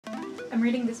I'm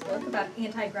reading this book about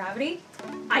anti-gravity.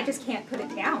 I just can't put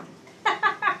it down.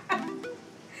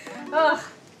 Ugh,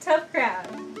 tough crowd.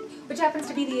 Which happens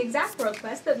to be the exact world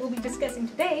quest that we'll be discussing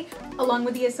today, along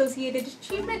with the associated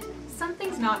achievement,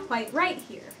 Something's Not Quite Right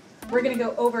Here. We're gonna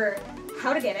go over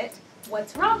how to get it,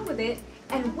 what's wrong with it,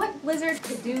 and what Blizzard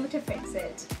could do to fix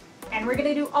it. And we're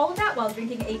gonna do all of that while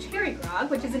drinking a Cherry Grog,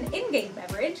 which is an in-game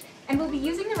beverage, and we'll be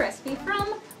using the recipe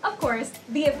from, of course,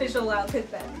 the official WoW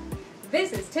Cookbook.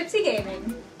 This is Tipsy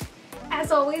Gaming.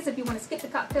 As always, if you want to skip the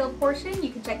cocktail portion, you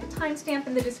can check the timestamp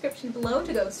in the description below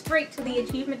to go straight to the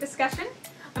achievement discussion.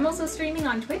 I'm also streaming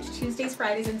on Twitch Tuesdays,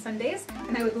 Fridays, and Sundays,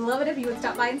 and I would love it if you would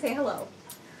stop by and say hello.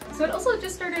 So it also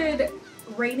just started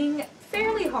raining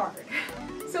fairly hard.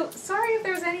 So sorry if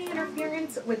there's any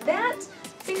interference with that.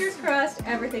 Fingers crossed,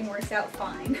 everything works out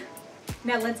fine.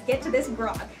 Now let's get to this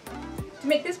grog. To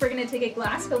make this, we're going to take a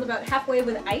glass filled about halfway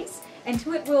with ice, and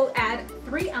to it we'll add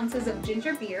 3 ounces of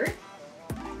ginger beer.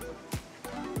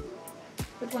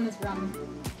 Which one is rum?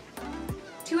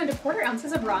 2 1/4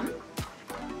 ounces of rum.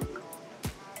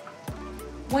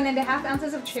 1 1/2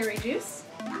 ounces of cherry juice.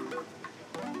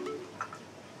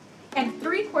 And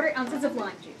 3/4 ounces of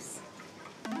lime juice.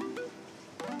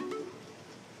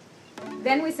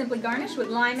 Then we simply garnish with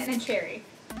lime and a cherry.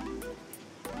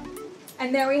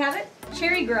 And there we have it,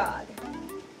 Cherry Grog.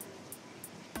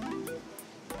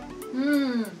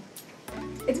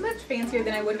 It's much fancier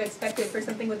than I would have expected for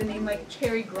something with a name like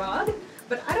Cherry Grog,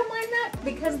 but I don't mind that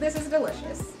because this is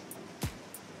delicious.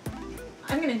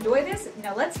 I'm gonna enjoy this.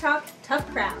 Now let's talk Tough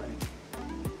Crowd.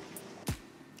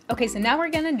 Okay, so now we're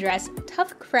gonna address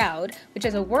Tough Crowd, which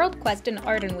is a world quest in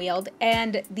Ardenweald,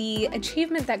 and the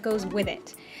achievement that goes with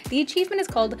it. The achievement is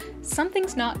called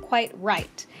Something's Not Quite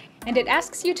Right, and it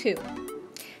asks you to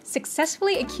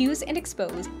successfully accuse and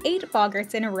expose 8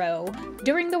 boggarts in a row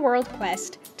during the world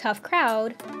quest Tough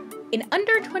Crowd in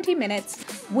under 20 minutes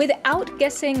without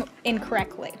guessing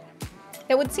incorrectly.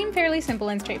 That would seem fairly simple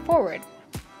and straightforward,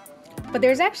 but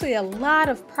there's actually a lot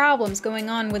of problems going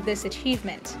on with this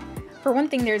achievement. For one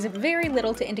thing, there's very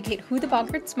little to indicate who the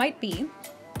boggarts might be.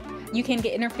 You can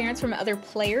get interference from other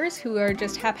players who are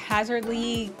just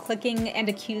haphazardly clicking and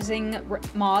accusing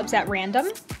mobs at random.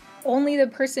 Only the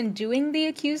person doing the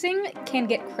accusing can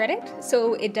get credit,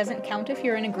 so it doesn't count if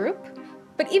you're in a group.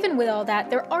 But even with all that,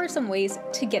 there are some ways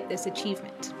to get this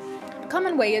achievement. A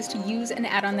common way is to use an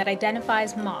add-on that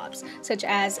identifies mobs, such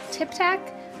as TipTac,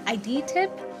 ID Tip,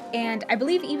 and I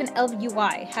believe even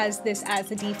LUI has this as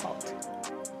the default.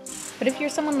 But if you're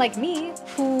someone like me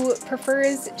who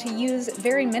prefers to use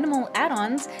very minimal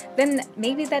add-ons, then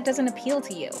maybe that doesn't appeal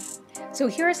to you. So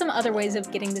here are some other ways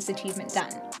of getting this achievement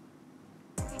done.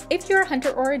 If you're a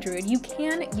hunter or a druid, you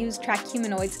can use track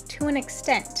humanoids to an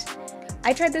extent.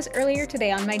 I tried this earlier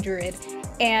today on my druid,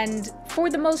 and for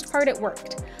the most part it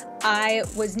worked. I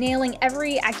was nailing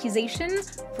every accusation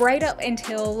right up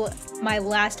until my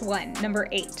last one, number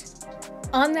 8.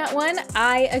 On that one,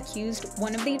 I accused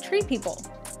one of the tree people.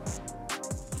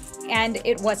 And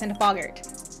it wasn't a boggart.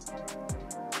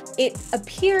 It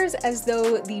appears as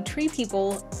though the tree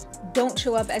people don't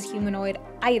show up as humanoid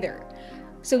either.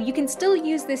 So you can still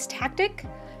use this tactic,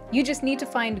 you just need to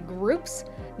find groups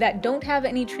that don't have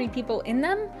any tree people in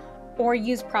them, or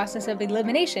use process of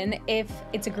elimination if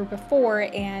it's a group of 4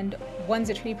 and one's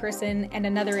a tree person and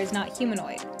another is not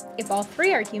humanoid. If all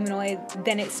 3 are humanoid,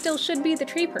 then it still should be the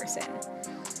tree person.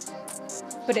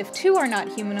 But if 2 are not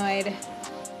humanoid,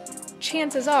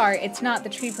 chances are it's not the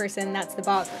tree person, that's the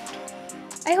boggart.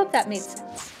 I hope that made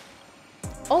sense.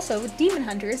 Also, demon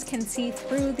hunters can see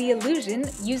through the illusion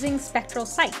using spectral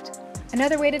sight.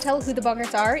 Another way to tell who the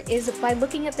boggarts are is by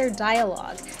looking at their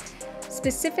dialogue.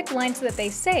 Specific lines that they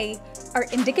say are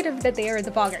indicative that they are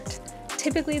the boggart.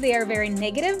 Typically, they are very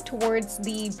negative towards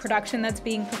the production that's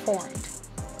being performed.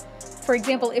 For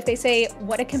example, if they say,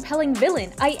 "What a compelling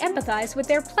villain, I empathize with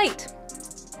their plight,"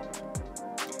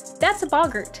 that's a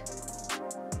boggart.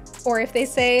 Or if they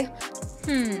say,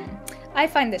 "I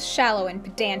find this shallow and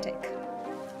pedantic,"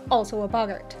 also a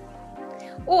boggart.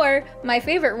 Or, my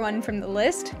favorite one from the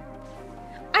list,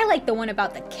 "I like the one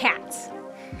about the cats."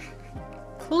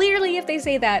 Clearly, if they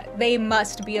say that, they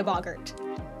must be a boggart.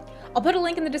 I'll put a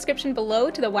link in the description below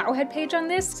to the Wowhead page on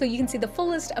this so you can see the full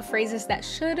list of phrases that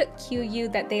should cue you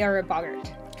that they are a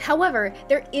boggart. However,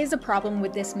 there is a problem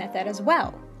with this method as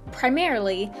well.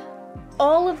 Primarily,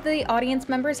 all of the audience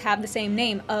members have the same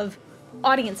name of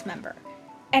audience member,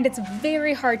 and it's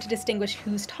very hard to distinguish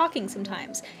who's talking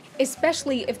sometimes,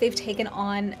 especially if they've taken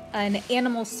on an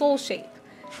animal soul shape,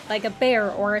 like a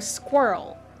bear or a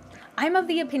squirrel. I'm of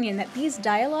the opinion that these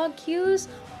dialogue cues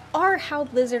are how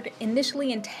Blizzard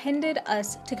initially intended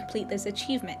us to complete this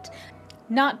achievement.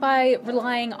 not by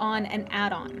relying on an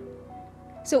add-on.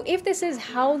 So if this is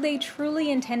how they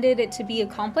truly intended it to be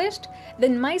accomplished,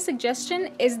 then my suggestion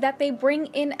is that they bring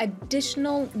in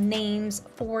additional names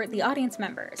for the audience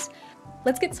members.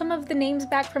 Let's get some of the names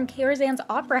back from Karazhan's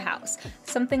Opera House,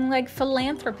 something like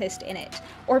Philanthropist in it,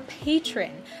 or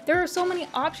Patron. There are so many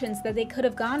options that they could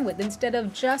have gone with instead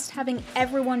of just having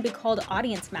everyone be called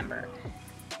audience member.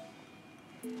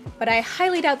 But I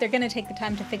highly doubt they're going to take the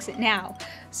time to fix it now,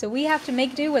 so we have to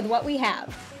make do with what we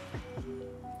have.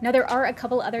 Now there are a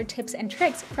couple other tips and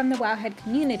tricks from the Wowhead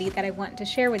community that I want to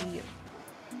share with you.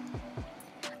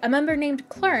 A member named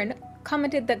Klern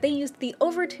commented that they used the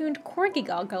overtuned corgi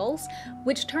goggles,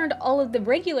 which turned all of the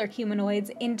regular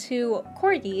humanoids into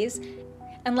corgis,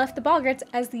 and left the boggarts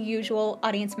as the usual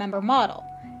audience member model.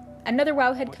 Another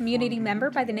Wowhead community member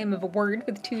by the name of Word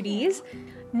with 2 Ds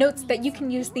notes that you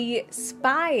can use the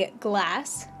spy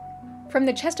glass from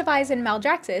the Chest of Eyes in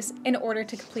Maldraxxus in order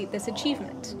to complete this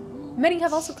achievement. Many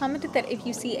have also commented that if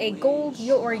you see a gold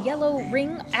or yellow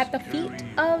ring at the feet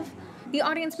of the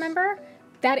audience member,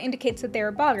 that indicates that they're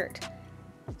a boggart.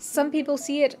 Some people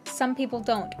see it, some people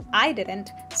don't. I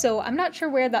didn't, so I'm not sure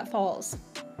where that falls.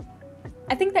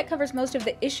 I think that covers most of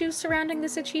the issues surrounding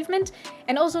this achievement,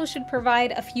 and also should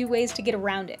provide a few ways to get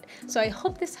around it. So I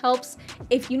hope this helps.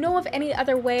 If you know of any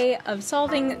other way of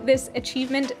solving this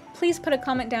achievement, please put a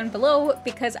comment down below,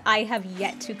 because I have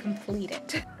yet to complete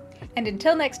it. And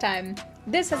until next time,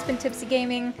 this has been Tipsy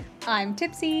Gaming. I'm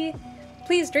Tipsy.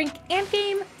 Please drink and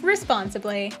game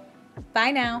responsibly.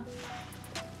 Bye now.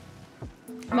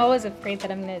 I'm always afraid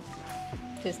that I'm gonna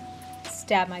just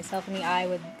stab myself in the eye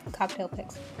with cocktail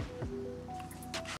picks.